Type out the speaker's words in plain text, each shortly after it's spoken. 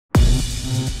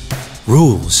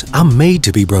Rules are made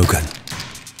to be broken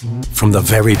from the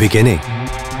very beginning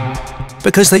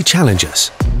because they challenge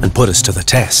us and put us to the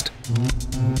test.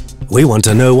 We want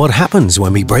to know what happens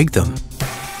when we break them,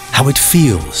 how it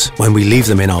feels when we leave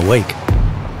them in our wake.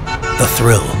 The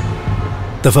thrill,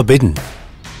 the forbidden,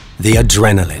 the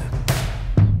adrenaline.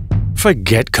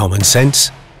 Forget common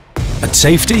sense. And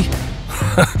safety?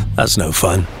 That's no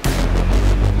fun.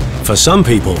 For some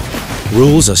people,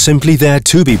 rules are simply there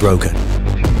to be broken.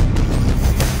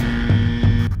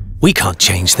 We can't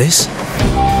change this.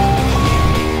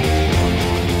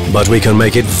 But we can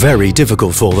make it very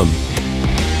difficult for them.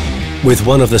 With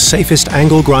one of the safest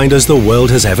angle grinders the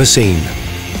world has ever seen,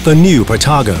 the new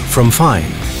Protago from FEIN.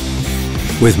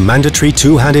 With mandatory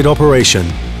two-handed operation,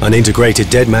 an integrated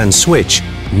deadman switch,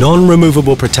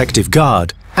 non-removable protective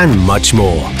guard, and much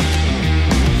more.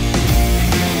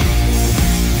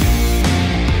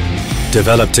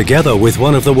 Developed together with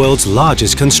one of the world's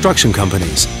largest construction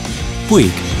companies,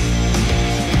 FEIN.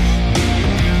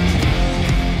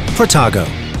 Protago.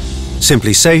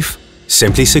 Simply safe,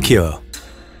 simply secure.